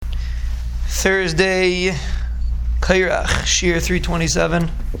Thursday, Kairach, Shir 327,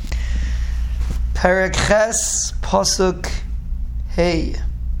 Perek Ches, Pasuk Hey.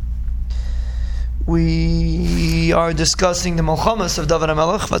 We are discussing the Melchamas of David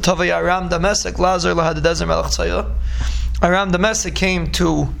HaMelech. Vatavay Aram Damasek Lazar LaHadadezer Melech Tzayah. Aram Damasek came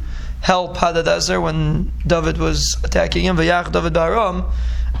to help Hadadezer when David was attacking him. Vayach David Ba'aram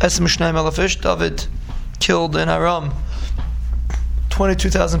Es Mishnayim Elafish. David killed in Aram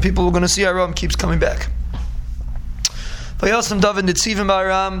 22,000 people. We're going to see Aram keeps coming back. Vayasam David Nitzivim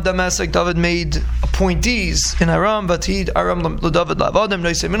Aram Damasek. David made appointees in Aram. Vatid Aram LaDavid LaVadim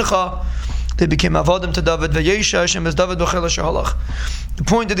Neisei Mincha. They became avadim to David. Vayesha Hashem as David b'chel halach. The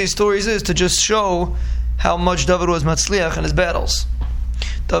point of these stories is to just show how much David was matzliach in his battles.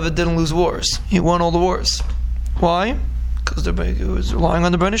 David didn't lose wars; he won all the wars. Why? Because he was relying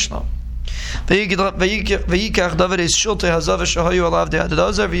on the Bnei Shalom. Vayikach David is shiltei hazav shahayu alav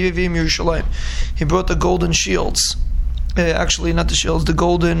de'adazer v'yivim Yerushalayim. He brought the golden shields. Actually, not the shields, the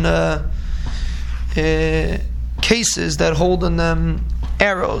golden cases that hold in them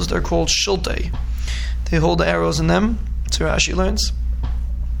arrows. They're called shiltei. They hold the arrows in them. That's what Rashi learns.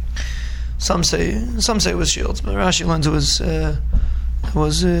 Some say it was shields, but Rashi learns it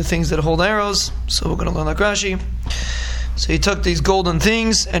was things that hold arrows. So we're going to learn like Rashi. So he took these golden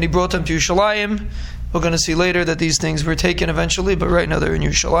things and he brought them to Yerushalayim. We're going to see later that these things were taken eventually, but right now they're in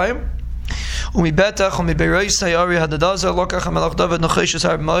Yerushalayim.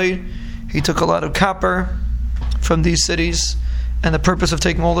 He took a lot of copper from these cities, and the purpose of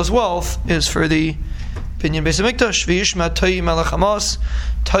taking all this wealth is for the Binyan Beis Hamikdash. V'yishma Tayi melech Hamas.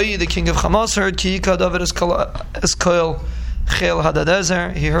 Tayi, the king of Hamas, heard Ki yika David es koil chel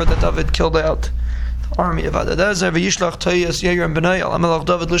Hadadezer. He heard that David killed out the army of Hadadezer. V'yishlach Tayi es Yeram b'nai al Amelach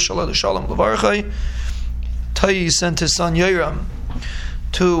David l'shalom l'varchai. Tayi sent his son Yeram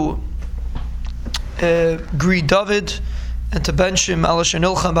to greet David and to bench him because he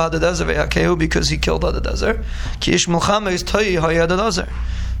killed Hadadezer. Ki ish milchama is Tayi haya Hadadezer.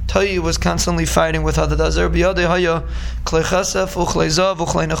 Tayi was constantly fighting with Hadadezer. B'yadei haya klei chesef u'chlei zav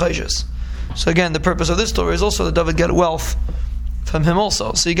u'chlei nechayshis. So again, the purpose of this story is also that David got wealth from him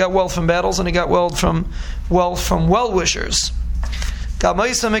also. So he got wealth from battles and he got wealth from well-wishers.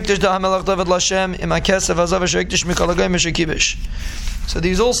 So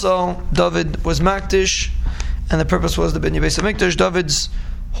these also, David was makdish, and the purpose was the Binyan Beis Hamikdash. David's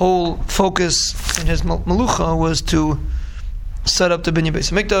whole focus in his malucha was to set up the Binyan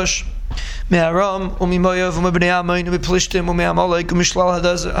Beis Hamikdash. Me'aram u'mimayav u'mebnei Ammon u'miplishtim u'me'amalek u'mishlal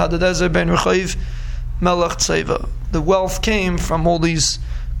Hadadezer ben Rechav melech Tzeva. The wealth came from all these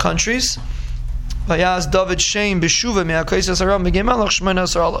countries. Vayaz David shem b'shuva me'akaisas Aram b'gei melech shmona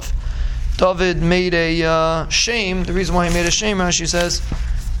asar alef. David made a shame. The reason why he made a shame, Rashi says,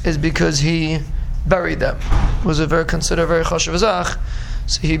 is because he buried them. It was considered a very chashuv zach.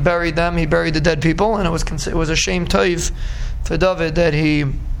 So he buried them. He buried the dead people, and it was a shame toiv for David that he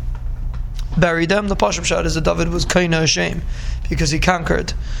buried them. The Pashup Shad is that David was kind of ashamed because he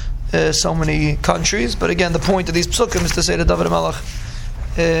conquered so many countries. But again, the point of these psukim is to say that David HaMelech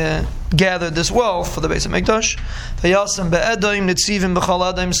gathered this wealth for the Beis Hamikdash. Vayasam be'edaim nitzivim b'chal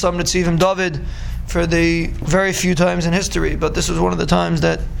adaim some nitzivim David for the very few times in history, but this was one of the times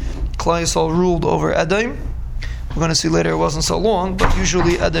that Klal Yisrael ruled over Edaim. We're going to see later it wasn't so long, but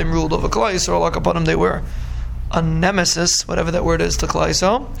usually Edaim ruled over Klal Yisrael. Like upon him, they were a nemesis, whatever that word is to Klal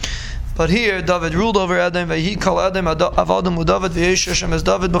Yisrael. But here, David ruled over Edaim. V'hi kal Edaim avadim u'David v'yesh Hashem es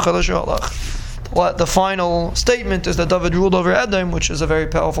David b'chel halach. The final statement is that David ruled over Edaim, which is a very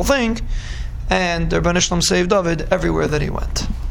powerful thing, and the Bnei Shalom saved David everywhere that he went.